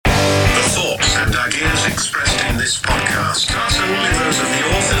this podcast are solely those of the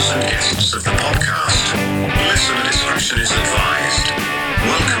authors and guests of the podcast. Listener discretion is advised.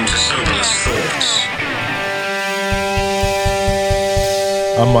 Welcome to Soberless Thoughts.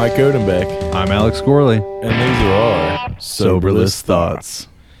 I'm Mike Odenbeck. I'm Alex Gorley. And these are our Soberless Thoughts.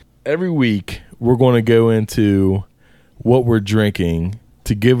 Every week, we're going to go into what we're drinking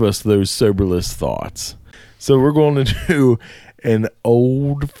to give us those soberless thoughts. So we're going to do an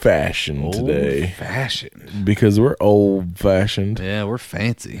old-fashioned today. Old-fashioned. Because we're old-fashioned. Yeah, we're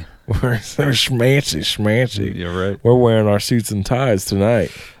fancy. We're so schmancy. You're right. We're wearing our suits and ties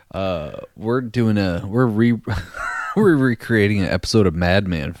tonight. We're doing we're recreating an episode of Mad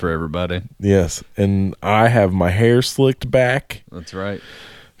Men for everybody. Yes, and I have my hair slicked back. That's right.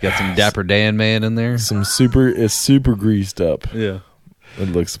 Got some Dapper Dan Man in there. It's super greased up. Yeah. It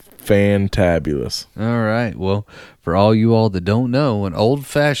looks fantabulous. All right. Well, for all you all that don't know, an old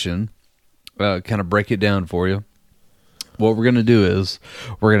fashioned, kind of break it down for you. What we're going to do is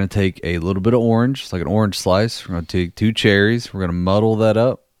we're going to take a little bit of orange, it's like an orange slice. We're going to take 2 cherries. We're going to muddle that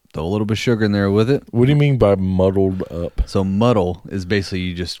up, throw a little bit of sugar in there with it. What do you mean by muddled up? So muddle is basically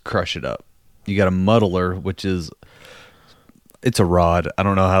you just crush it up. You got a muddler, which is, it's a rod. I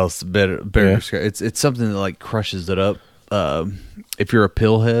don't know how else better Yeah. describe. It's something that like crushes it up. If you're a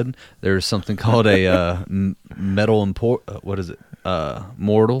pill head, there's something called a metal and what is it?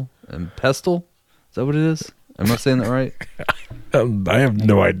 Mortal and pestle. Is that what it is? Am I saying that right? I have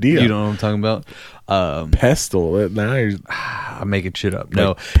no idea. You don't know what I'm talking about? Pestle. Now you're I'm making shit up. like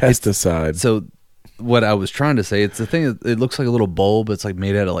No, pesticide. So what I was trying to say, it's the thing. It looks like a little bulb. It's like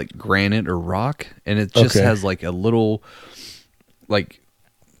made out of like granite or rock, and it just Okay. has like a little, like,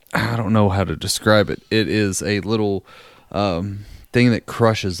 I don't know how to describe it. It is a little thing that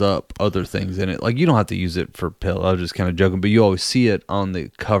crushes up other things in it. Like, you don't have to use it for pill. I was just kind of joking, but you always see it on the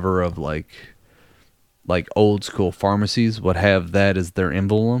cover of like old school pharmacies would have that as their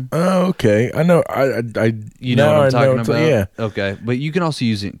emblem. Oh, okay. I know. I You know what I'm talking about? Yeah. Okay, but you can also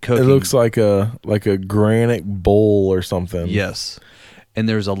use it in cooking. It looks like a granite bowl or something. Yes. And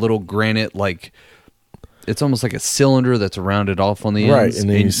there's a little granite, like, it's almost like a cylinder that's rounded off on the ends. Right, and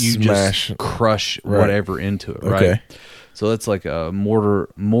then you smash. just crush Right. whatever into it, right? Okay. So that's like a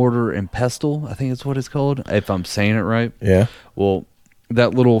mortar and pestle, I think that's what it's called, if I'm saying it right. Yeah. Well,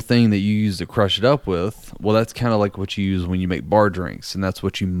 that little thing that you use to crush it up with, well, that's kind of like what you use when you make bar drinks, and that's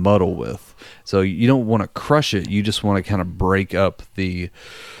what you muddle with. So you don't want to crush it, you just want to kind of break up the,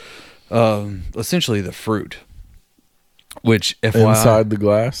 essentially the fruit. Which, FYI, Inside the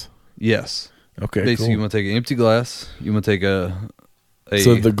glass. yes. Okay. Basically, cool. you want to take an empty glass. You want to take a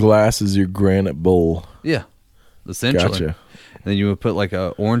So the glass is your granite bowl. yeah, essentially. Gotcha. Then you would put like a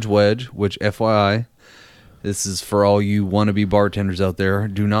orange wedge, which FYI, this is for all you wannabe bartenders out there.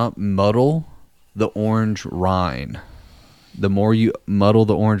 Do not muddle the orange rind. The more you muddle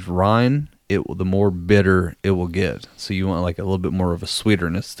the orange rind, the more bitter it will get. So you want like a little bit more of a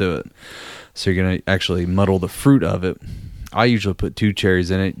sweeterness to it. So you're gonna actually muddle the fruit of it. I usually put 2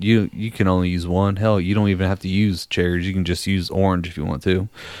 cherries in it. You can only use 1. Hell, you don't even have to use cherries. You can just use orange if you want to.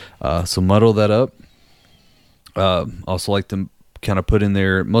 So muddle that up. Also like to kind of put in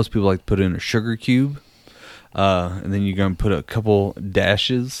there, most people like to put in a sugar cube. And then you're going to put a couple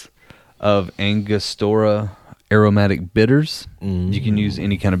dashes of Angostura aromatic bitters. You can use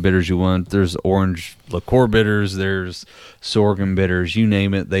any kind of bitters you want. There's orange liqueur bitters. There's sorghum bitters. You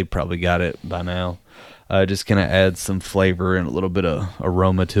name it, they probably got it by now. Just kind of add some flavor and a little bit of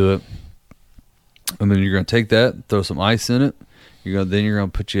aroma to it. And then you're going to take that, throw some ice in it. Then you're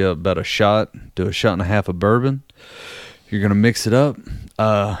going to put you about a shot, do a shot and a half of bourbon. You're going to mix it up.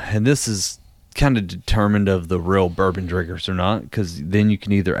 And this is kind of determined of the real bourbon drinkers or not, because then you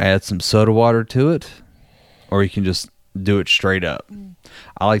can either add some soda water to it, or you can just do it straight up.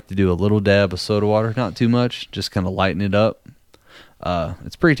 I like to do a little dab of soda water, not too much, just kind of lighten it up.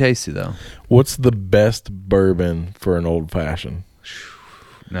 It's pretty tasty though. What's the best bourbon for an old fashioned?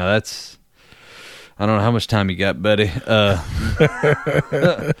 Now that's, I don't know how much time you got, buddy. I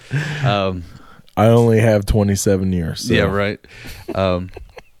only have 27 years. So. Yeah, right.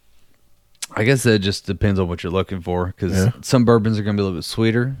 I guess that just depends on what you're looking for, because some bourbons are going to be a little bit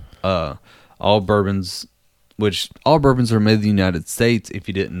sweeter. All bourbons are made in the United States. If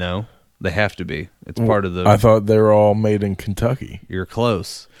you didn't know, they have to be. It's part of the. I thought they were all made in Kentucky. You're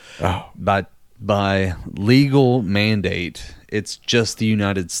close. Oh, By legal mandate, it's just the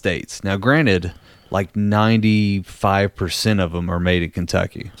United States. Now, granted, like 95% of them are made in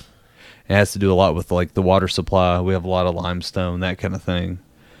Kentucky. It has to do a lot with like the water supply. We have a lot of limestone, that kind of thing.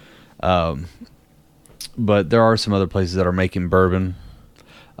 But there are some other places that are making bourbon.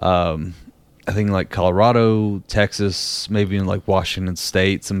 I think like Colorado, Texas, maybe in like Washington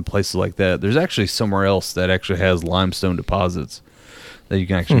State, some places like that. There's actually somewhere else that actually has limestone deposits that you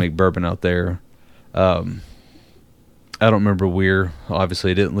can actually make bourbon out there. I don't remember where.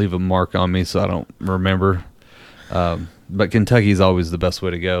 Obviously, it didn't leave a mark on me, so I don't remember. But Kentucky's always the best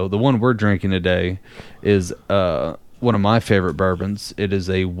way to go. The one we're drinking today is one of my favorite bourbons. It is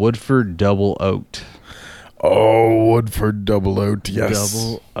a Woodford Double Oaked. Oh, Woodford Double Oaked, yes.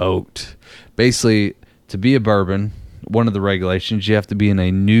 Double Oaked. Basically, to be a bourbon, one of the regulations, you have to be in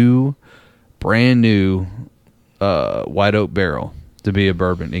a brand new white oak barrel to be a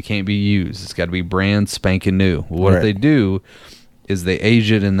bourbon. It can't be used. It's got to be brand spanking new. What they do is they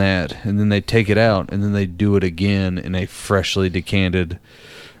age it in that, and then they take it out, and then they do it again in a freshly decanted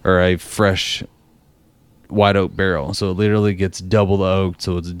or a fresh white oak barrel. So it literally gets double the oak,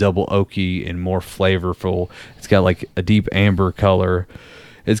 so it's double oaky and more flavorful. It's got like a deep amber color.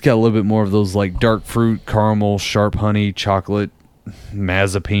 It's got a little bit more of those like dark fruit, caramel, sharp honey, chocolate,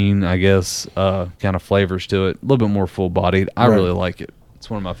 mazapine, I guess, kind of flavors to it. A little bit more full bodied. I really like it. It's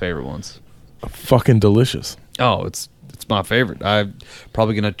one of my favorite ones. Fucking delicious. Oh, it's my favorite. I'm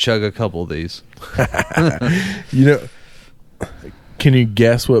probably gonna chug a couple of these. You know, can you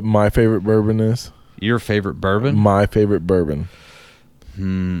guess what my favorite bourbon is? Your favorite bourbon? My favorite bourbon.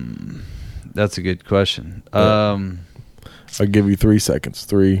 That's a good question. I'll give you 3 seconds.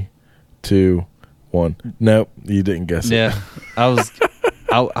 3, 2, 1. Nope, you didn't guess it. Yeah, I'm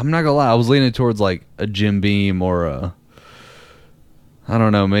not gonna lie. I was leaning towards like a Jim Beam or I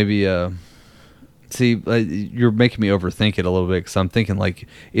don't know, maybe see, you're making me overthink it a little bit because I'm thinking like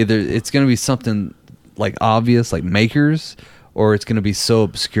either it's gonna be something like obvious like Makers, or it's gonna be so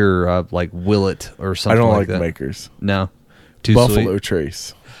obscure like Willet or something. I don't like that. Makers. No, too Buffalo sweet.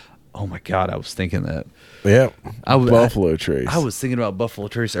 Trace. Oh my God, I was thinking that. Yeah, Buffalo Trace. I was thinking about Buffalo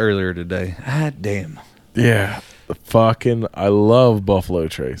Trace earlier today. Ah, damn. Yeah, I love Buffalo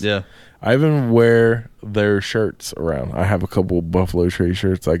Trace. Yeah. I even wear their shirts around. I have a couple of Buffalo Trace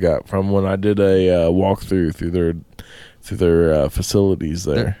shirts I got from when I did a walkthrough through their facilities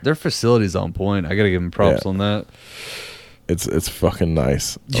there. Their facility's on point. I gotta give them props on that. It's fucking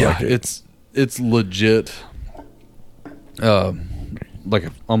nice. I Yeah, like it. it's legit.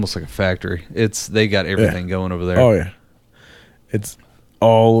 Almost like a factory. They got everything going over there. Oh yeah, it's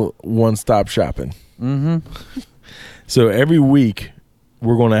all one-stop shopping. Mm-hmm. So every week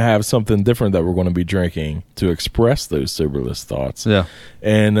we're going to have something different that we're going to be drinking to express those soberless thoughts. Yeah,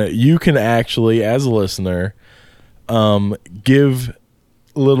 and you can actually, as a listener, give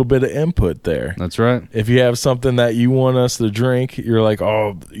a little bit of input there. that's right. If you have something that you want us to drink, you're like,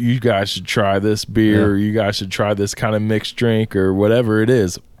 oh, you guys should try this beer, or you guys should try this kind of mixed drink, or whatever it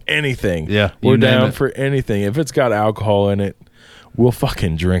is. Anything. Yeah, we're you name down it. for anything. If it's got alcohol in it, we'll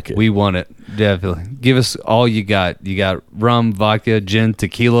fucking drink it. We want it. Definitely. Give us all you got. You got rum, vodka, gin,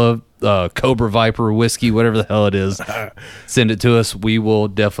 tequila, Cobra Viper, whiskey, whatever the hell it is. Send it to us. We will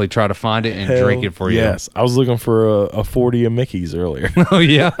definitely try to find it and drink it for you. Yes. I was looking for a 40 of Mickey's earlier. Oh,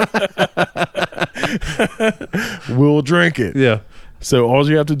 yeah. We'll drink it. Yeah. So all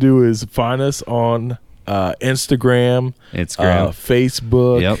you have to do is find us on Instagram,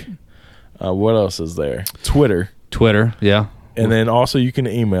 Facebook. Yep. What else is there? Twitter. Yeah. And then also you can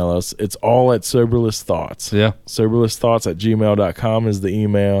email us. It's all at Soberless Thoughts. Yeah. Soberlessthoughts@gmail.com is the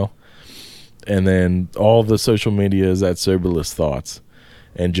email. And then all the social media is at Soberless Thoughts.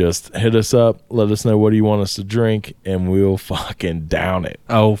 And just hit us up. Let us know what you want us to drink, and we'll fucking down it.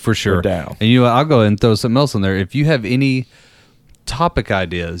 Oh, for sure. We're down. And I'll go ahead and throw something else in there. If you have any topic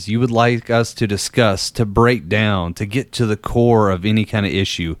ideas you would like us to discuss, to break down, to get to the core of any kind of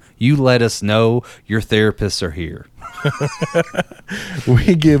issue, you let us know. Your therapists are here.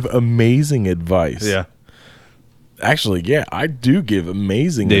 We give amazing advice. Yeah. Actually, yeah, I do give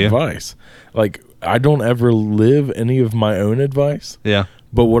amazing Do you? advice. Like, I don't ever live any of my own advice. Yeah.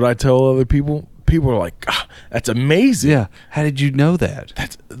 But what I tell other people are like, that's amazing. Yeah. How did you know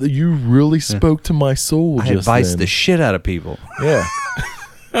that? You really spoke to my soul I just advise then. the shit out of people. Yeah.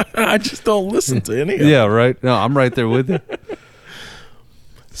 I just don't listen to any of it. Yeah, right. No, I'm right there with you.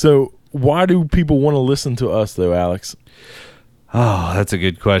 So why do people want to listen to us, though, Alex? Oh, that's a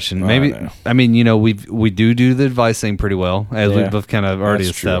good question. I Maybe, know. I mean, we do the advice thing pretty well, as Yeah. we've both kind of already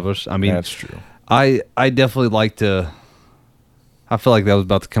That's true. established. I mean, That's true. I definitely like to. I feel like that was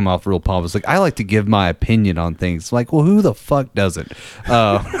about to come off real pompous. Like, I like to give my opinion on things. Like, well, who the fuck doesn't?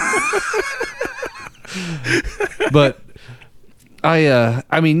 But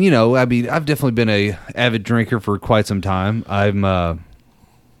I mean, I've definitely been a avid drinker for quite some time.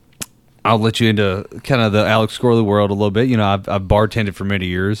 I'll let you into kind of the Alex Corley world a little bit. You know, I've bartended for many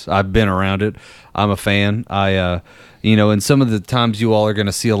years. I've been around it. I'm a fan. And some of the times you all are going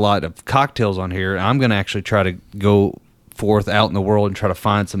to see a lot of cocktails on here. I'm going to actually try to go forth out in the world and try to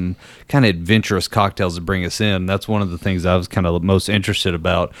find some kind of adventurous cocktails to bring us in. That's one of the things I was kind of most interested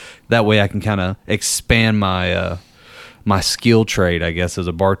about. That way I can kind of expand my my skill trade, I guess, as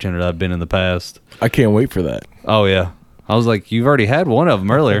a bartender that I've been in the past. I can't wait for that. Oh, yeah. I was like, you've already had one of them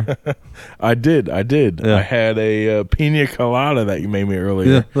earlier. I did. Yeah. I had a pina colada that you made me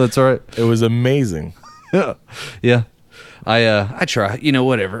earlier. Yeah, that's all right. It was amazing. Yeah. I try.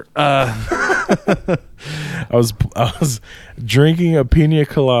 Whatever. I was drinking a pina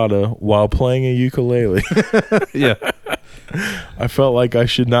colada while playing a ukulele. Yeah. I felt like I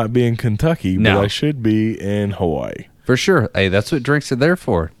should not be in Kentucky, but No. I should be in Hawaii. For sure. Hey, that's what drinks are there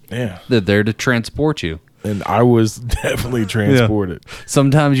for. Yeah. They're there to transport you. And I was definitely transported.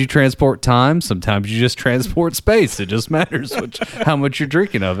 Sometimes you transport time. Sometimes you just transport space. It just matters how much you're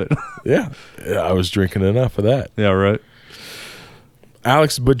drinking of it. Yeah. I was drinking enough of that. Yeah, right.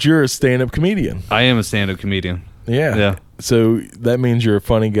 Alex, but you're a stand-up comedian. I am a stand-up comedian. Yeah. Yeah. So that means you're a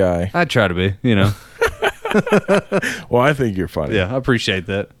funny guy. I try to be, Well, I think you're funny. Yeah, I appreciate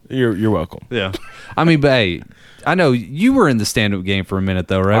that. You're welcome. Yeah. I mean, but hey, I know you were in the stand-up game for a minute,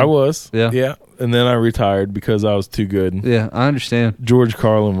 though, right? I was. Yeah. Yeah. And then I retired because I was too good. Yeah, I understand. George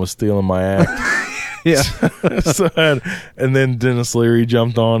Carlin was stealing my act. Yeah. And then Dennis Leary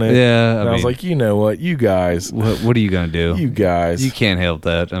jumped on it. Yeah. And I was like, you know what? You guys. What are you going to do? You guys. You can't help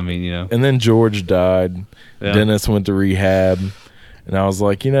that. I mean, And then George died. Yeah. Dennis went to rehab. And I was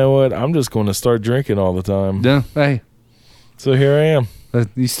like, you know what? I'm just going to start drinking all the time. Yeah, hey. So here I am.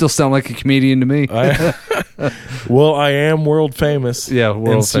 You still sound like a comedian to me. Well, I am world famous. Yeah, world in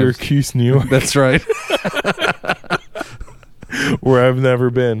famous. Syracuse, New York, That's right. where I've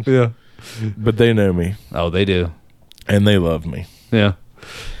never been. Yeah. But they know me. Oh, they do. And they love me. Yeah.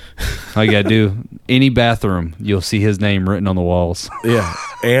 All you got to do, any bathroom, you'll see his name written on the walls. Yeah.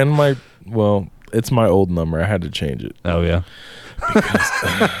 And it's my old number. I had to change it. Oh, yeah.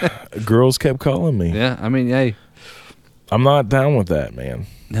 Girls kept calling me. Yeah, I mean, hey. I'm not down with that, man.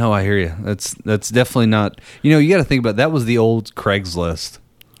 No, I hear you. That's definitely not. You got to think about that was the old Craigslist.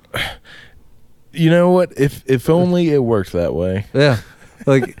 You know what? If only it worked that way. Yeah.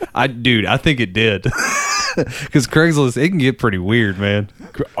 Like, I think it did. Because Craigslist, it can get pretty weird, man.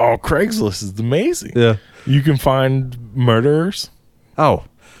 Oh, Craigslist is amazing. Yeah. You can find murderers. Oh.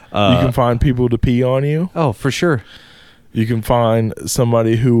 You can find people to pee on you. Oh, for sure. You can find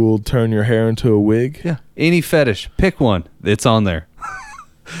somebody who will turn your hair into a wig. Yeah. Any fetish, pick one. It's on there.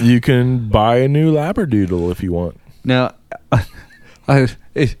 You can buy a new Labradoodle if you want. Now, I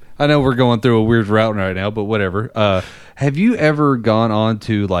know we're going through a weird route right now, but whatever. Have you ever gone on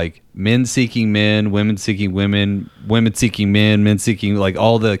to like men seeking men, women seeking women, women seeking men seeking like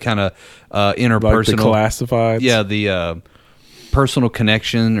all the kind of interpersonal, Like the classifieds? Yeah, the personal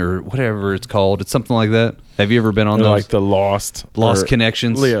connection or whatever it's called. It's something like that. Have you ever been on those? Like the Lost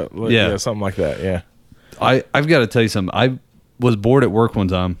Connections? Yeah, something like that, yeah. I've got to tell you something. I was bored at work one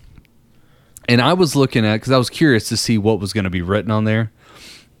time, and I was looking at, because I was curious to see what was going to be written on there.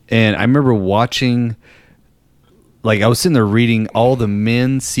 And I remember watching, like I was sitting there reading all the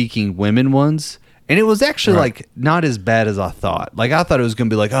men seeking women ones, and it was actually like not as bad as I thought. Like I thought it was going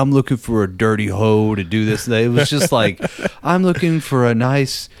to be like, I'm looking for a dirty hoe to do this. It was just like, I'm looking for a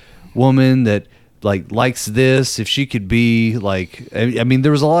nice woman that like likes this. If she could be like, I mean,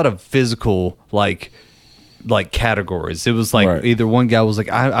 there was a lot of physical like categories. It was like either one guy was like,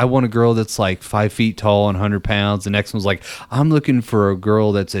 I want a girl that's like 5 feet tall and 100 pounds. The next one was like, I'm looking for a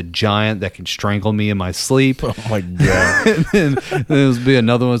girl that's a giant that can strangle me in my sleep. Oh my God. And then there was be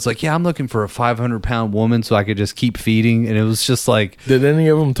another one. It's like, yeah, I'm looking for a 500-pound woman so I could just keep feeding. And it was just like, Did any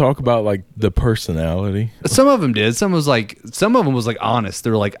of them talk about like the personality? some of them did. Some of them was like honest. They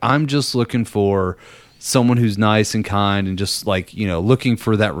were like, I'm just looking for someone who's nice and kind and just like, looking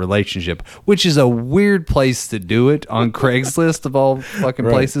for that relationship, which is a weird place to do it on Craigslist of all fucking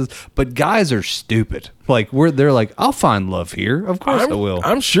places. But guys are stupid. Like they're like, I'll find love here. Of course I will.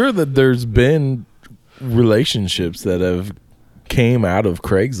 I'm sure that there's been relationships that have came out of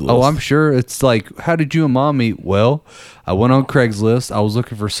Craigslist. Oh, I'm sure. It's like, how did you and mom meet? Well, I went on Craigslist. I was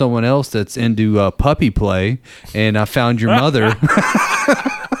looking for someone else that's into puppy play, and I found your mother.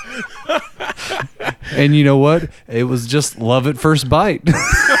 And you know what? It was just love at first bite.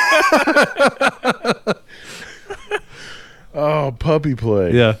 Oh, puppy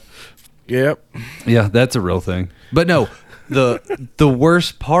play. Yeah. Yep. Yeah, that's a real thing. But no, the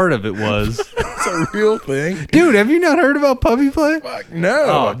worst part of it was, It's a real thing. dude, have you not heard about puppy play? Fuck no.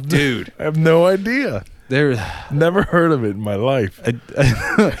 Oh, dude. I have no idea. There, Never heard of it in my life.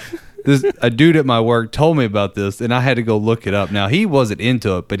 a dude at my work told me about this, and I had to go look it up. Now he wasn't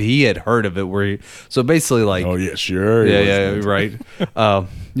into it, but he had heard of it. So basically, like, Oh yeah, sure. yeah, right,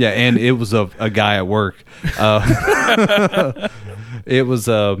 yeah, and it was a guy at work. It was,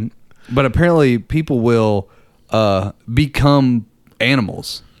 but apparently people will become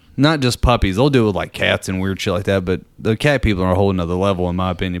animals, not just puppies. They'll do it with like cats and weird shit like that. But the cat people are a whole nother level, in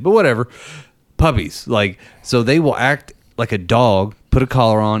my opinion. But whatever. Puppies, like, so they will act like a dog, put a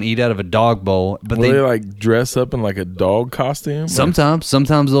collar on, eat out of a dog bowl. But Will they like dress up in like a dog costume? sometimes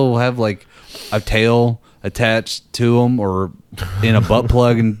they'll have like a tail attached to them or in a butt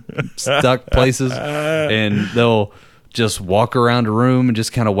plug and stuck places, and they'll just walk around a room and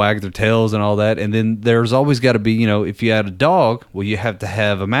just kind of wag their tails and all that. And then there's always got to be, you know, if you had a dog, well, you have to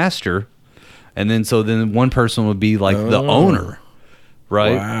have a master, and then one person would be like the owner,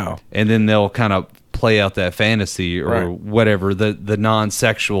 right? Wow. And then they'll kind of play out that fantasy or Right. whatever the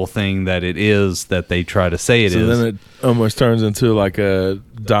non-sexual thing that it is that they try to say it is. So then it almost turns into like a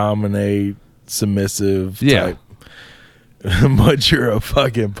dominate, submissive type. But you're a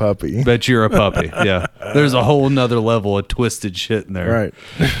fucking puppy. Bet you're a puppy. Yeah. There's a whole nother level of twisted shit in there. Right.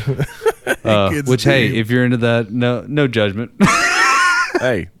 It's Which, hey, deep. if you're into that, no judgment.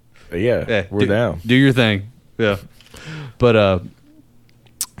 Hey, yeah, Yeah, we're down. Do your thing. Yeah. But,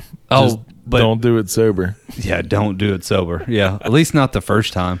 Just don't do it sober. yeah, don't do it sober. Yeah. At least not the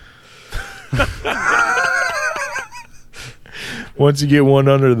first time. Once you get one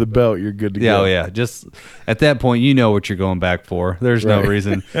under the belt, you're good to Yeah, go. oh yeah. Just at that point, you know what you're going back for. There's no Right.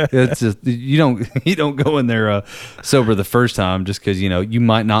 reason. It's just you don't go in there sober the first time just because you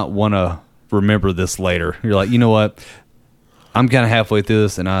might not want to remember this later. You're like, you know what? I'm kind of halfway through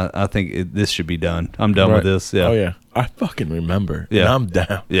this, and I think this should be done. I'm done with Right. this. Yeah. Oh yeah, I fucking remember. Yeah. And I'm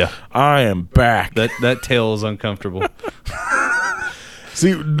down. Yeah. I am back. That tail is uncomfortable.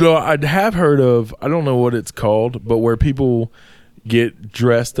 See, no, I have heard of. I don't know what it's called, but where people get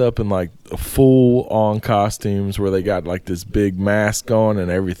dressed up in like full on costumes, where they got like this big mask on and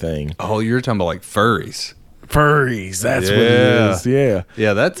everything. Oh, you're talking about like furries. Furries. That's what it Yeah. is. Yeah.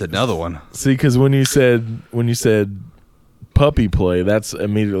 Yeah, that's another one. See, because when you said puppy play, that's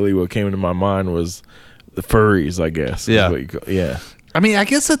immediately what came into my mind was the furries. I guess. is Yeah. what you call, yeah. I mean, I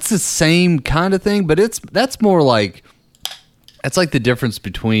guess that's the same kind of thing, but that's more like that's like the difference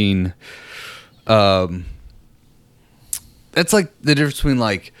between that's like the difference between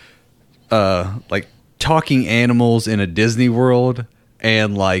like talking animals in a Disney World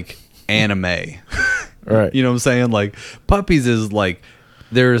and like anime. Right. You know what I'm saying? Like puppies is like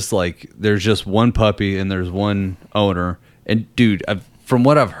there's just one puppy and there's one owner. And dude, from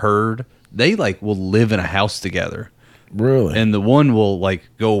what I've heard, they like will live in a house together. Really. And the one will like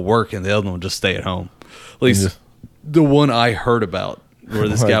go work and the other one will just stay at home. At least just- the one I heard about where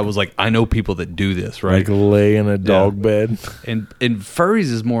this guy was like, I know people that do this, right? like lay in a dog bed. And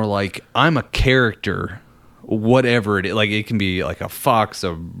furries is more like I'm a character, whatever it is. Like it can be like a fox,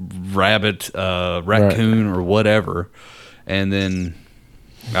 a rabbit, a raccoon, or whatever. And then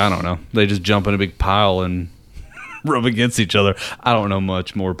I don't know. They just jump in a big pile and rub against each other. I don't know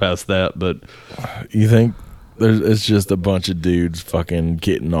much more past that, but You think it's just a bunch of dudes fucking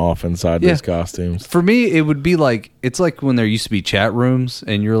getting off inside Yeah. those costumes? for me, it would be like it's like when there used to be chat rooms,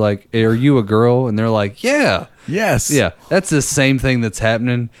 and you're like, "Are you a girl?" And they're like, "Yeah, Yes. yeah." That's the same thing that's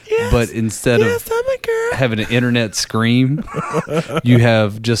happening, but instead of I'm a girl. having an internet scream, you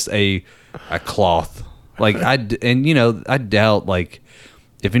have just a cloth. Like I doubt like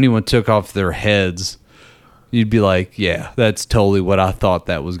if anyone took off their heads, you'd be like, yeah, that's totally what I thought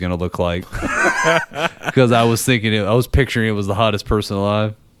that was going to look like. Because I was picturing it was the hottest person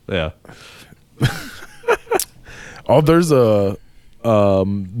alive. Yeah. Oh, there's a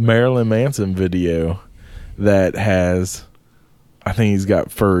Marilyn Manson video that has, I think he's got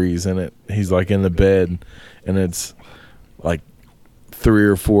furries in it. He's like in the bed, and it's like 3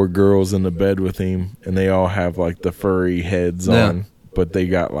 or 4 girls in the bed with him, and they all have like the furry heads Yeah. on, but they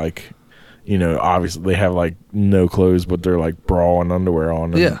got like, obviously they have like no clothes, but they're like bra and underwear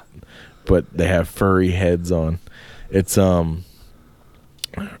on. Yeah. But they have furry heads on. It's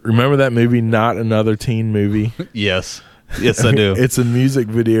remember that movie, Not Another Teen Movie? Yes. Yes, I do. It's a music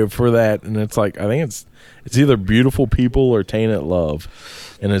video for that, and it's like, I think it's either Beautiful People or Tainted Love,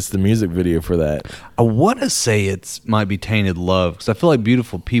 and it's the music video for that. I want to say it might be Tainted Love because I feel like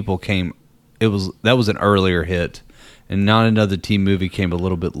Beautiful People that was an earlier hit, and Not Another Teen Movie came a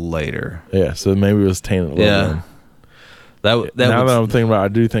little bit later. Yeah, so maybe it was Tainted Love. Yeah. Then. That now was, that I'm thinking about it, I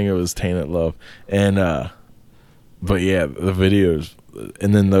do think it was Tainted Love. And but yeah, the videos,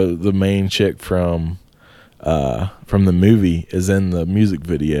 and then the main chick from the movie is in the music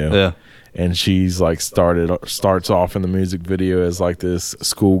video. Yeah. And she's like starts off in the music video as like this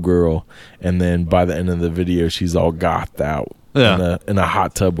schoolgirl, and then by the end of the video she's all gothed out in a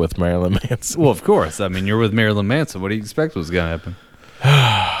hot tub with Marilyn Manson. Well, of course. I mean, you're with Marilyn Manson. What do you expect was going to happen?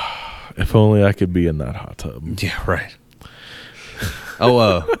 If only I could be in that hot tub. Yeah, right.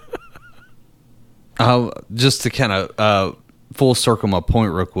 Oh, just to kind of full circle my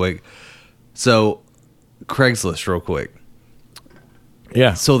point real quick. So, Craigslist real quick.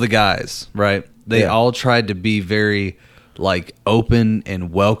 Yeah. So the guys, right? They all tried to be very like open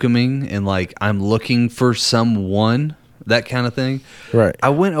and welcoming and like I'm looking for someone, that kind of thing. Right. I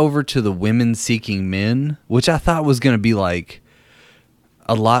went over to the women seeking men, which I thought was going to be like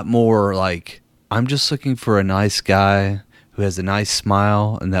a lot more like I'm just looking for a nice guy who has a nice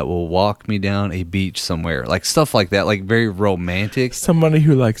smile and that will walk me down a beach somewhere. Like stuff like that, like very romantic. Somebody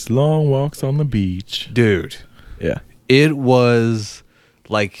who likes long walks on the beach. Dude. Yeah. It was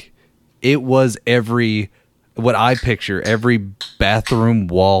like what I picture every bathroom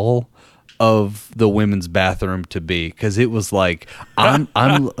wall of the women's bathroom to be, because it was like I'm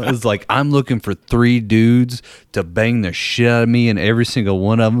looking for 3 dudes to bang the shit out of me, and every single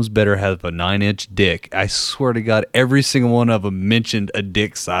one of them's better have a 9-inch dick. I swear to God, every single one of them mentioned a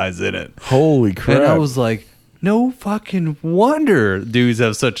dick size in it. Holy crap! And I was like, no fucking wonder dudes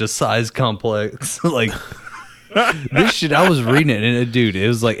have such a size complex. Like this shit, I was reading it, and dude, it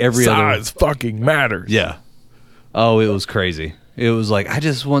was like every size fucking matters. Yeah. Oh, it was crazy. It was like, I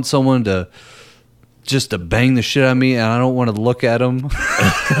just want someone to bang the shit out of me, and I don't want to look at them,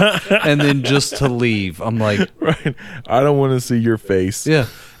 and then just to leave. I'm like, right. I don't want to see your face. yeah.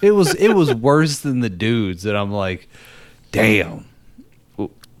 It was worse than the dudes, and I'm like, damn.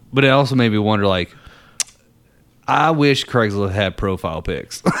 But it also made me wonder, like, I wish Craigslist had profile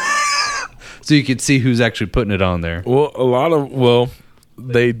pics, so you could see who's actually putting it on there. Well,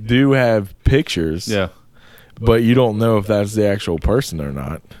 they do have pictures. Yeah. But you don't know if that's the actual person or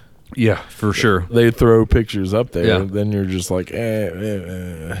not. Yeah, for sure. They throw pictures up there. Yeah. Then you're just like,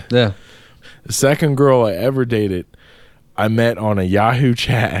 Yeah. The second girl I ever dated, I met on a Yahoo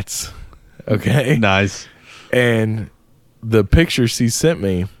Chats. Okay? Nice. And the picture she sent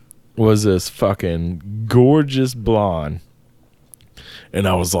me was this fucking gorgeous blonde. And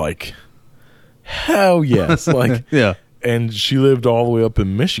I was like, hell yes. Like, Yeah. and she lived all the way up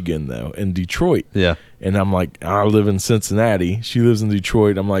in Michigan, though, in Detroit. Yeah. And I'm like, I live in Cincinnati. She lives in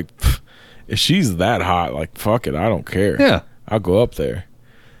Detroit. I'm like, if she's that hot, like, fuck it. I don't care. Yeah. I'll go up there.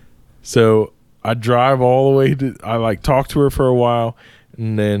 So I drive all the way to, I like talk to her for a while,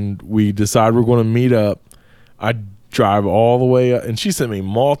 and then we decide we're going to meet up. I drive all the way up, and she sent me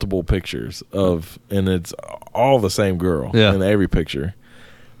multiple pictures of, and it's all the same girl in every picture.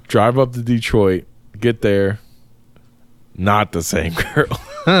 Drive up to Detroit, get there. Not the same girl.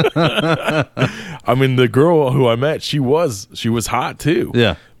 I mean, the girl who I met, she was hot too.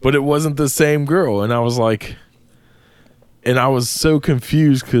 Yeah. But it wasn't the same girl. And I was like, and I was so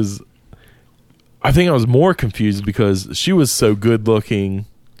confused because I think I was more confused because she was so good looking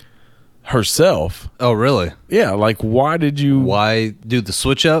herself. Oh, really? Yeah. Like, why did you? Why do the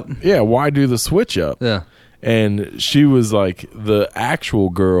switch up? Yeah. Why do the switch up? Yeah. And she was like, the actual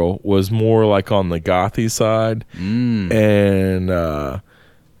girl was more like on the gothy side, and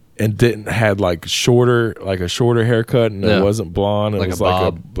didn't had like a shorter haircut, and it wasn't blonde. It like was a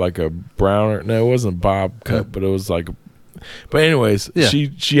bob. like a browner. No, it wasn't bob cut, but it was like. But anyways,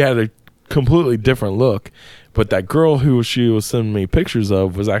 she had a completely different look. But that girl who she was sending me pictures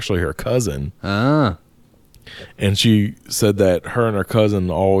of was actually her cousin. Ah. And she said that her and her cousin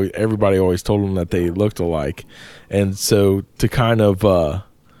everybody always told them that they looked alike. And so to kind of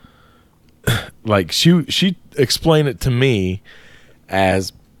like she explained it to me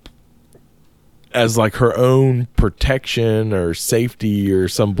as like her own protection or safety or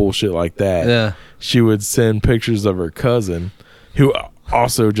some bullshit like that. Yeah. She would send pictures of her cousin, who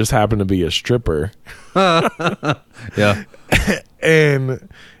also just happened to be a stripper. Yeah.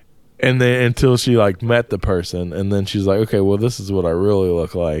 And then until she like met the person, and then she's like, okay, well, this is what I really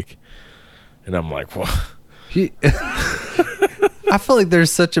look like. And I'm like, well, I feel like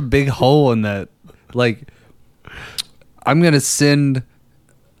there's such a big hole in that. Like, I'm going to send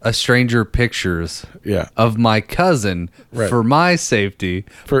a stranger pictures Yeah. of my cousin Right. for my safety.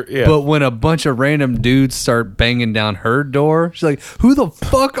 Yeah. But when a bunch of random dudes start banging down her door, she's like, "Who the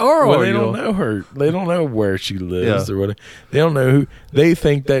fuck are Well, you?" they don't know her. They don't know where she lives Yeah. or what. They don't know who. They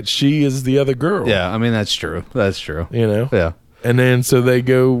think that she is the other girl. Yeah, I mean that's true. That's true. You know. Yeah. And then so they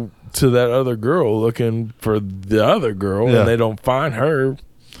go to that other girl looking for the other girl, Yeah. and they don't find her.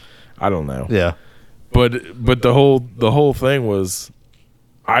 I don't know. Yeah. But the whole thing was,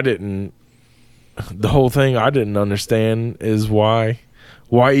 the whole thing I didn't understand is why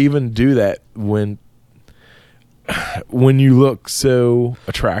even do that when you look so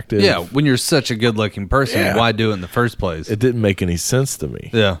attractive. Yeah, when you're such a good-looking person, Yeah. why do it in the first place? It didn't make any sense to me.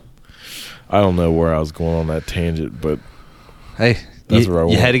 Yeah. I don't know where I was going on that tangent, but Hey, That's you, where I you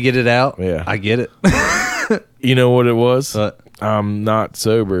want. had to get it out. Yeah. I get it. you know what it was? But I'm not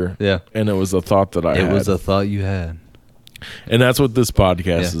sober. yeah, And it was a thought that I it had. was a thought you had. And that's what this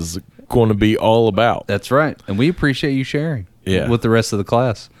podcast Yeah. is going to be all about. That's right, and we appreciate you sharing. Yeah. with the rest of the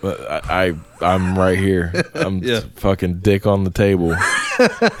class. But I'm right here. I'm Yeah. fucking dick on the table.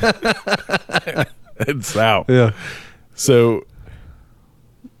 It's out. Yeah. So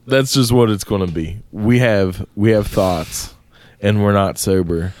that's just what it's going to be. We have thoughts, and we're not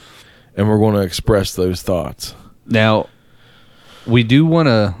sober, and we're going to express those thoughts. Now, we do want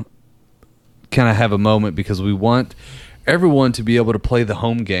to kind of have a moment because we want everyone to be able to play the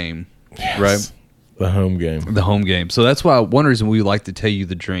home game, right? The home game. The home game. So that's why one reason we like to tell you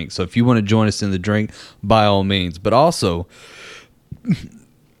the drink. So if you want to join us in the drink, by all means. But also,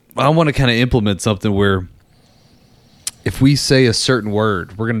 I want to kind of implement something where if we say a certain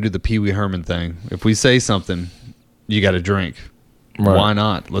word, we're going to do the Pee Wee Herman thing. If we say something, you got to drink. Right. Why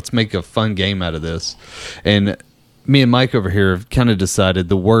not? Let's make a fun game out of this. And me and Mike over here have kind of decided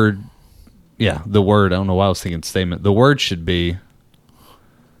the word, I don't know why I was thinking statement. The word should be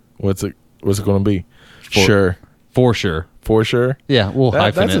What's it going to be? Sure. for sure. For sure? Yeah, we'll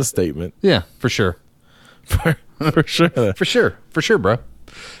hyphen That's it. a statement. Yeah, for sure. For sure. For sure, bro.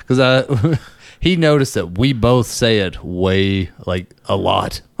 Because he noticed that we both say it way, like, a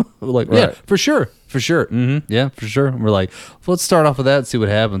lot. We're like, yeah, Right. for sure. Mm-hmm. Yeah, for sure. And we're like, well, let's start off with that and see what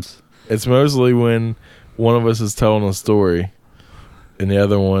happens. It's mostly when one of us is telling a story and the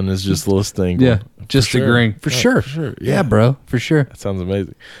other one is just listening. Yeah, For just sure. agreeing. For Yeah, sure. For sure. Yeah, bro, for sure. That sounds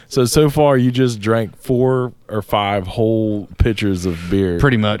amazing. So far you just drank 4 or 5 whole pitchers of beer.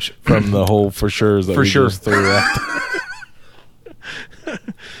 Pretty much. From the whole for sure's that For we sure. just threw out.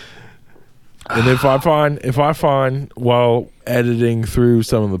 And if I find while editing through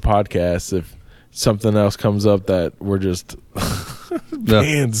some of the podcasts, if something else comes up that we're just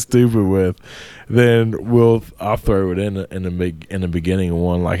being stupid with, then I'll throw it in the beginning of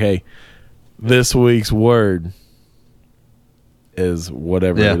one, like, hey, this week's word is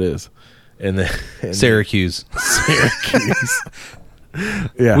whatever Yeah. it is, and then Syracuse. Syracuse.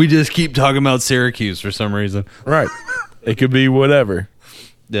 Yeah, We just keep talking about Syracuse for some reason. right. It could be whatever.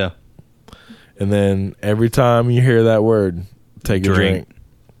 Yeah. And then every time you hear that word, take a drink.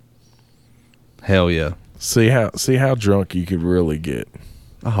 Hell yeah. See how drunk you could really get.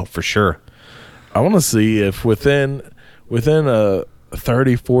 Oh, for sure. I want to see if within a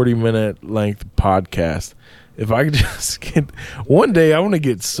 30-40 minute length podcast, if I could just get one day, I want to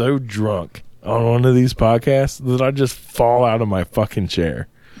get so drunk on one of these podcasts that I just fall out of my fucking chair.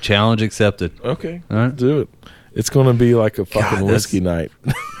 Challenge accepted. Okay, All right. do it. It's going to be like a fucking God, that's- whiskey night.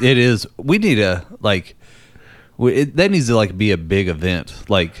 It is. We need a, like, that needs to, like, be a big event,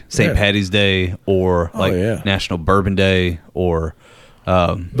 like St. Yeah. Patty's Day or, like, yeah. National Bourbon Day or,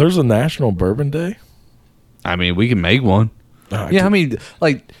 There's a National Bourbon Day. I mean, we can make one. I Yeah, could- I mean,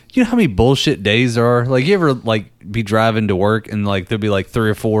 like, you know how many bullshit days there are? Like, you ever, like, be driving to work and, like, there'll be, like,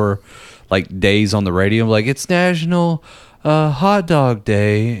 3 or 4, like, days on the radio. Like, it's National Hot Dog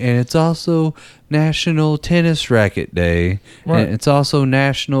Day, and it's also National Tennis Racket Day, Right. and it's also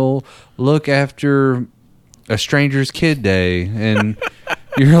National Look After a Stranger's Kid Day. And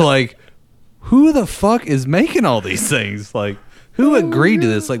you're like, who the fuck is making all these things? Like, who agreed to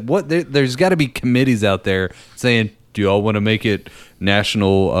this? Like, what? There's got to be committees out there saying, do y'all want to make it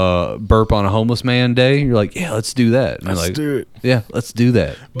National Burp on a Homeless Man Day? You're like, yeah, let's do that. And Let's like, do it. Yeah, let's do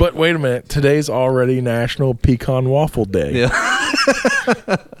that. But wait a minute, today's already National Pecan Waffle Day.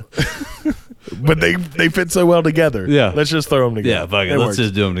 Yeah. But they fit so well together. Yeah. Let's just throw them together. Yeah, fuck it. It Let's works.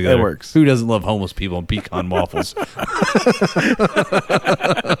 just do them together. It works. Who doesn't love homeless people and pecan waffles?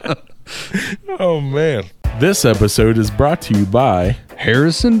 Oh man. This episode is brought to you by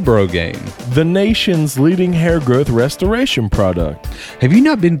Harrison Brogain. the nation's leading hair growth restoration product. Have you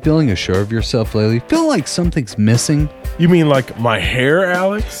not been feeling assured of yourself lately? Feel like something's missing? You mean like my hair,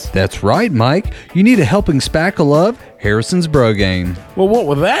 Alex? That's right, Mike. You need a helping spackle of Harrison's Brogain. Well, what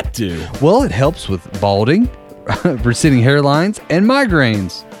will that do? Well, it helps with balding, receding hairlines, and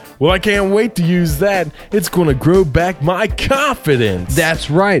migraines. Well, I can't wait to use that. It's going to grow back my confidence. That's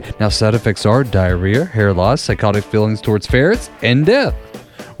right. Now, side effects are diarrhea, hair loss, psychotic feelings towards ferrets, and death.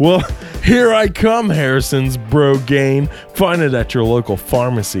 Well, here I come, Harrison's Brogain. Find it at your local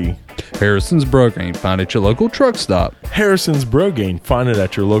pharmacy. Harrison's Brogain. Find at your local truck stop. Harrison's Brogain. Find it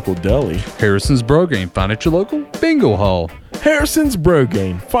at your local deli. Harrison's Brogain. Find at your local bingo hall. Harrison's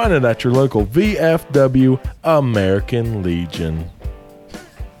Brogain. Find it at your local VFW American Legion.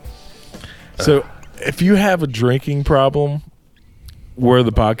 So, if you have a drinking problem, we're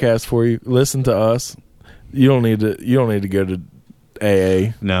the podcast for you. Listen to us. You don't need to go to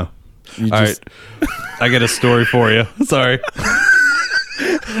AA. No. You All just right. I got a story for you. Sorry.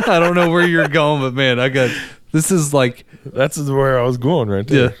 I don't know where you're going, but man, this is like, that's where I was going right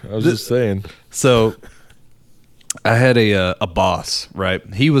there. Yeah. I was just saying. so I had a boss, right?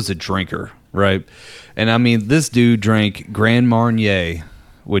 He was a drinker, right? And I mean, this dude drank Grand Marnier,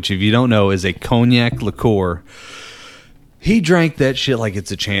 which, if you don't know, is a cognac liqueur. He drank that shit like it's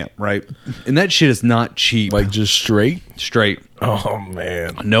a champ, right? And that shit is not cheap. Like just straight? Straight. Oh,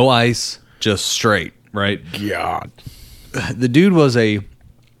 man. No ice, just straight, right? God. The dude was a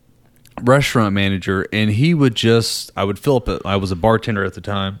restaurant manager, and he would I would fill up I was a bartender at the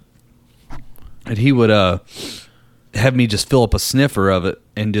time, and he would have me just fill up a sniffer of it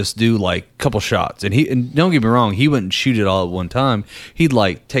and just do like a couple shots. And don't get me wrong, he wouldn't shoot it all at one time. He'd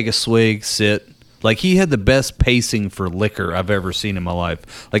like take a swig, sit. Like, he had the best pacing for liquor I've ever seen in my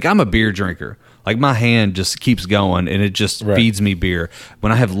life. Like, I'm a beer drinker. Like, my hand just keeps going, and it just feeds me beer.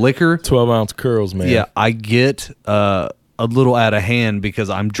 When I have liquor, 12-ounce curls, man. yeah, I get a little out of hand because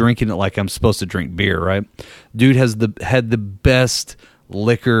I'm drinking it like I'm supposed to drink beer, right? Dude had the best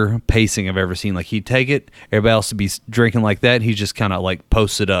liquor pacing I've ever seen. Like, he'd take it, everybody else would be drinking like that, and he just kind of like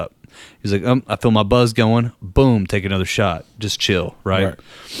posts it up. He's like, I feel my buzz going, boom, take another shot, just chill, right?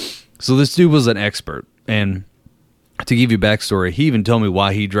 So this dude was an expert, and to give you backstory, he even told me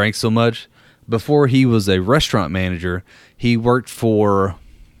why he drank so much. Before he was a restaurant manager, he worked for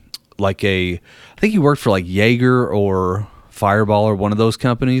I think he worked for like Jaeger or Fireball or one of those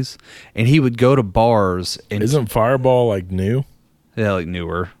companies, and he would go to bars and Isn't Fireball like new? yeah, like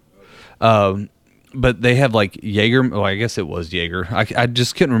newer. But they have like Jaeger. Well, I guess it was Jaeger. I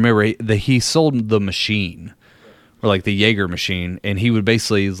just couldn't remember. He sold the machine, or like the Jaeger machine, and he would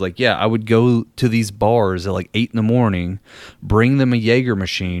basically, was like, yeah, I would go to these bars at like 8 a.m, bring them a Jaeger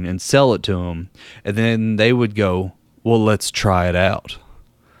machine and sell it to them, and then they would go, well, let's try it out.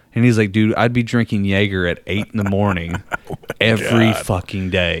 And he's like, dude, I'd be drinking Jaeger at 8 a.m. every fucking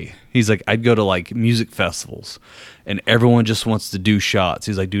day. He's like, I'd go to like music festivals, and everyone just wants to do shots.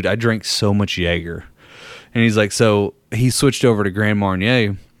 He's like, dude, I drank so much Jaeger. And he's like, so he switched over to Grand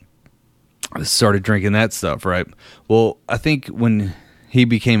Marnier, started drinking that stuff, right? Well, I think when he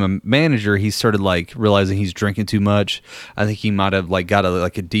became a manager, he started like realizing he's drinking too much. I think he might have like got a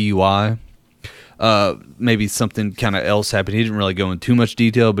DUI. Maybe something kind of else happened. He didn't really go into too much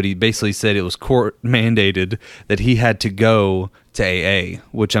detail, but he basically said it was court mandated that he had to go to AA,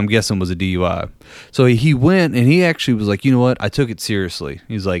 which I'm guessing was a DUI. So he went, and he actually was like, you know what? I took it seriously.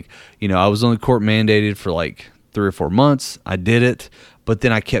 He's like, I was only court mandated for like 3 or 4 months. I did it, but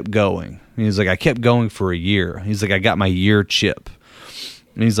then I kept going. And he's like, I kept going for a year. He's like, I got my year chip.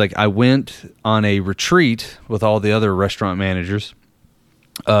 And he's like, I went on a retreat with all the other restaurant managers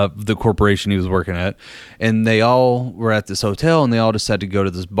of the corporation he was working at, and they all were at this hotel, and they all decided to go to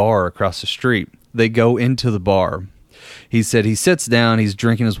this bar across the street. They go into the bar. He said he sits down, he's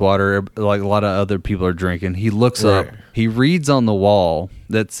drinking his water like a lot of other people are drinking. He looks up, he reads on the wall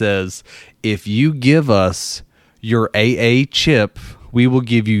that says, if you give us your AA chip, we will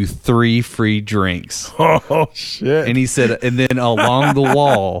give you 3 free drinks. Oh, shit. And he said, and then along the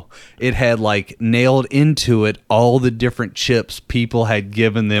wall, it had like nailed into it all the different chips people had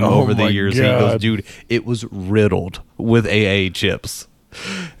given them over the years. God. He goes, dude, it was riddled with AA chips.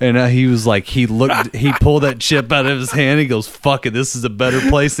 And he was like, he pulled that chip out of his hand. He goes, fuck it, this is a better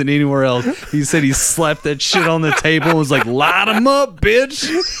place than anywhere else. He said he slapped that shit on the table and was like, light him up, bitch.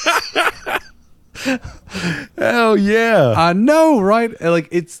 Hell yeah. I know, right? Like,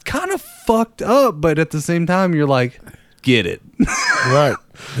 it's kind of fucked up, but at the same time, you're like, get it. Right.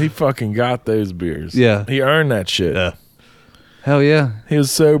 He fucking got those beers. Yeah. He earned that shit. Yeah. Hell yeah. He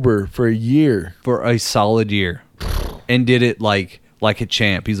was sober for a year. For a solid year. And did it like a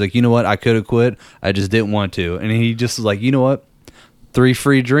champ. He's like, you know what? I could have quit. I just didn't want to. And he just was like, you know what? 3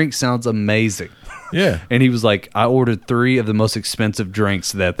 free drinks sounds amazing. Yeah. And he was like, I ordered 3 of the most expensive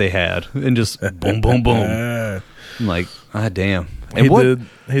drinks that they had. And just boom, boom, boom. I'm like, ah, damn. And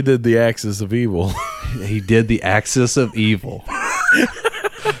He did the Axis of Evil. He did the Axis of Evil.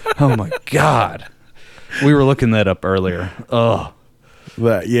 Oh, my God. We were looking that up earlier. Oh.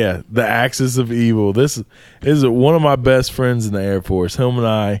 The Axis of Evil. This is one of my best friends in the Air Force. Him and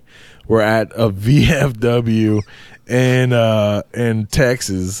I were at a VFW in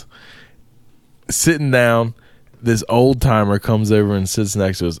Texas, sitting down. This old timer comes over and sits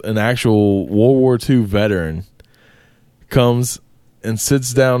next to us. An actual World War II veteran comes and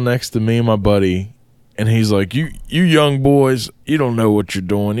sits down next to me and my buddy, and he's like, "You young boys, you don't know what you're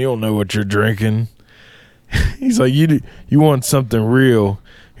doing. You don't know what you're drinking." He's like, you want something real.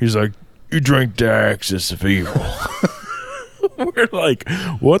 He's like, you drink the Axis of Evil. We're like,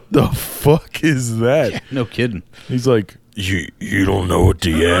 what the fuck is that? Yeah, no kidding. He's like, you don't know what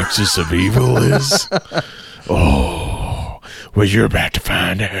the Axis of Evil is? Oh, well, you're about to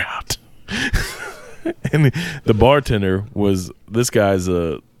find out. And the bartender was, this guy's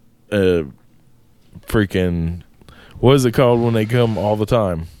a freaking... What is it called when they come all the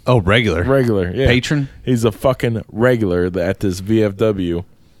time? Oh, regular. Regular, yeah. Patron? He's a fucking regular at this VFW.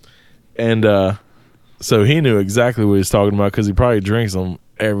 And so he knew exactly what he was talking about because he probably drinks them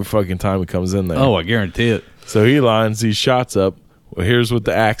every fucking time he comes in there. Oh, I guarantee it. So he lines these shots up. Well, here's what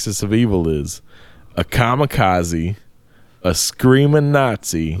the Axis of Evil is. A kamikaze, a screaming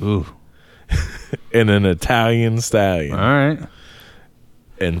Nazi, Ooh. and an Italian stallion. All right.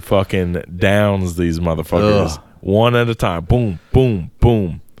 And fucking downs these motherfuckers. Ugh. One at a time. Boom, boom,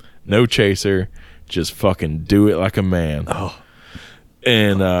 boom. No chaser. Just fucking do it like a man. Oh.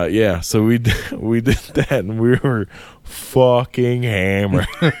 And so we did that, and we were fucking hammered.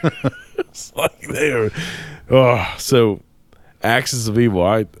 It's like they were. Oh, so Axis of Evil.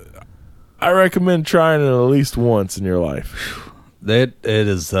 I recommend trying it at least once in your life. It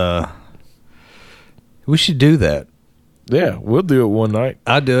is. We should do that. Yeah, we'll do it one night.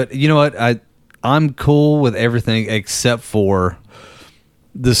 I'll do it. You know what? I'm cool with everything except for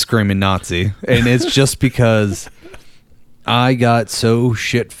the screaming Nazi. And it's just because I got so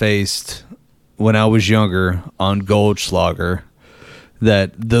shit-faced when I was younger on Goldschlager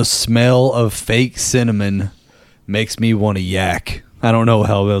that the smell of fake cinnamon makes me want to yak. I don't know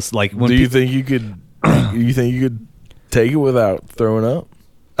how else. Like, when do you think you could? You think you could take it without throwing up?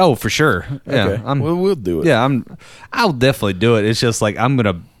 Oh, for sure. Yeah, Okay. We'll do it. Yeah, I'll definitely do it. It's just like I'm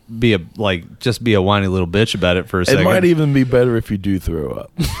gonna be a whiny little bitch about it for a second. It might even be better if you do throw up.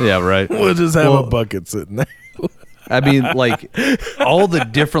 Yeah, right. We'll just have a bucket sitting there. I mean, like, all the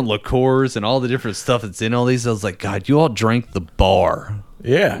different liqueurs and all the different stuff that's in all these. I was like, God, you all drank the bar.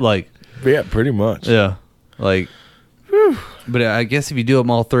 Yeah. Like, yeah, pretty much. yeah, like. Whew. But I guess if you do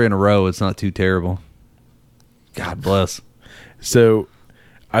them all 3 in a row, it's not too terrible. God bless. So,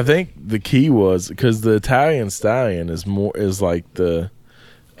 I think the key was because the Italian stallion is like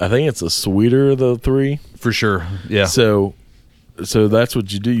I think it's a sweeter of the 3 For sure. Yeah. So that's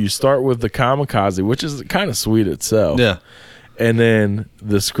what you do. You start with the kamikaze, which is kind of sweet itself. Yeah. And then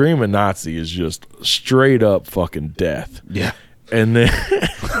the screaming Nazi is just straight up fucking death. Yeah. And then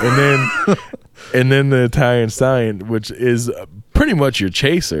and then the Italian stallion, which is pretty much your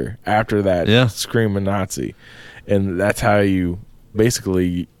chaser after that screaming Nazi. And that's how you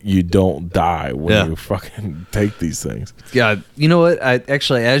basically you don't die when you fucking take these things. God, you know what? I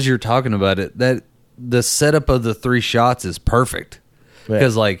actually, as you're talking about it, that the setup of the 3 shots is perfect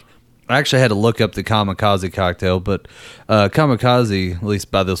because, like, I actually had to look up the kamikaze cocktail, but kamikaze, at least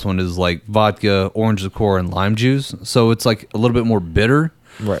by this one, is like vodka, orange liqueur, and lime juice. So it's like a little bit more bitter.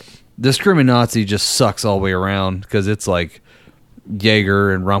 Right. The Screaming Nazi just sucks all the way around because it's like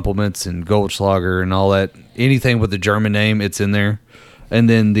Jaeger and Rumpelmans and Goldschlager and all that. Anything with a German name, it's in there. And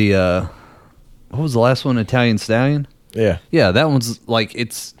then the what was the last one? Italian Stallion? Yeah. Yeah, that one's like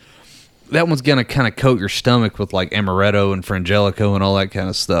that one's gonna kind of coat your stomach with like amaretto and frangelico and all that kind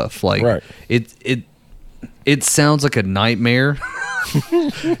of stuff. Like right. It sounds like a nightmare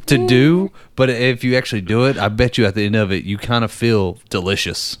to do, but if you actually do it, I bet you at the end of it you kind of feel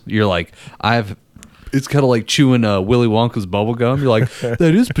delicious. You're like, it's kind of like chewing Willy Wonka's bubble gum. You're like, that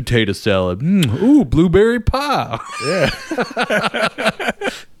is potato salad. Ooh, blueberry pie. Yeah.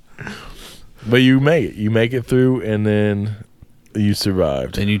 But you make it through, and then you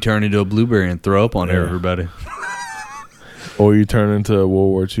survived. And you turn into a blueberry and throw up on everybody. Or you turn into a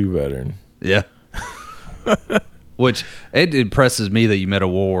World War II veteran. Yeah. Which it impresses me that you met a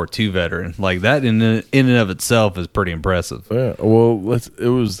World War II veteran. Like that in and of itself is pretty impressive. Yeah. Well, it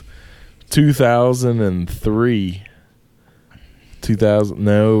was 2003. It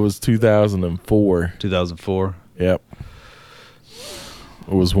was 2004. 2004. Yep.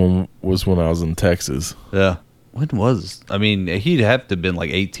 It was when I was in Texas. Yeah. When was? I mean, he'd have to have been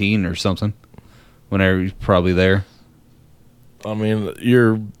like 18 or something. Whenever he's probably there. I mean,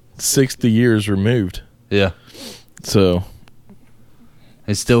 you're 60 years removed. Yeah. So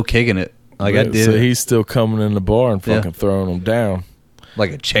he's still kicking it. Like I did. So he's still coming in the bar and fucking throwing them down.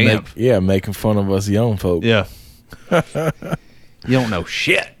 Like a champ. Making fun of us young folk. Yeah. You don't know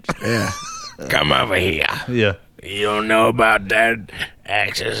shit. Yeah. Come over here. Yeah. You don't know about that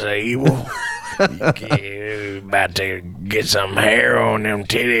axis of evil? You're about to get some hair on them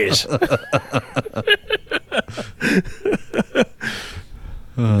titties.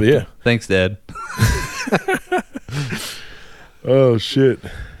 Yeah. Thanks, Dad. Oh, shit.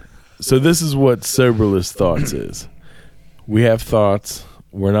 So this is what Soberless Thoughts is. We have thoughts.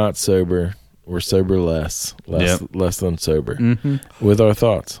 We're not sober. We're sober less than sober. Mm-hmm. With our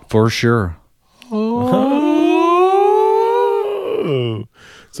thoughts. For sure. Oh.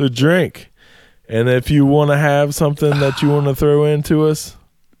 So drink. And if you want to have something that you want to throw into us,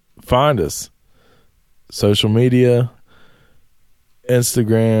 find us. Social media,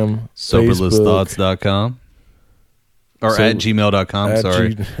 Instagram, Soberlessthoughts.com. Or at gmail.com,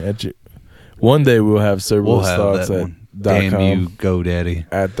 sorry. One day we'll have Soberless Thoughts that at one. Damn .com, you, GoDaddy.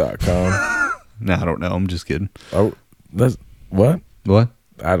 at .com. No, I don't know. I'm just kidding. Oh, that's what? What?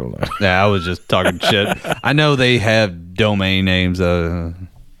 I don't know. Yeah, I was just talking shit. I know they have domain names.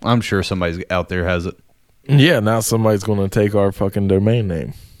 I'm sure somebody out there has it. Yeah, now somebody's going to take our fucking domain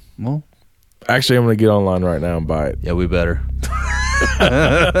name. Well, actually, I'm going to get online right now and buy it. Yeah, we better. All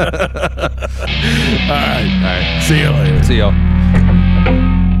right. See you later. See y'all.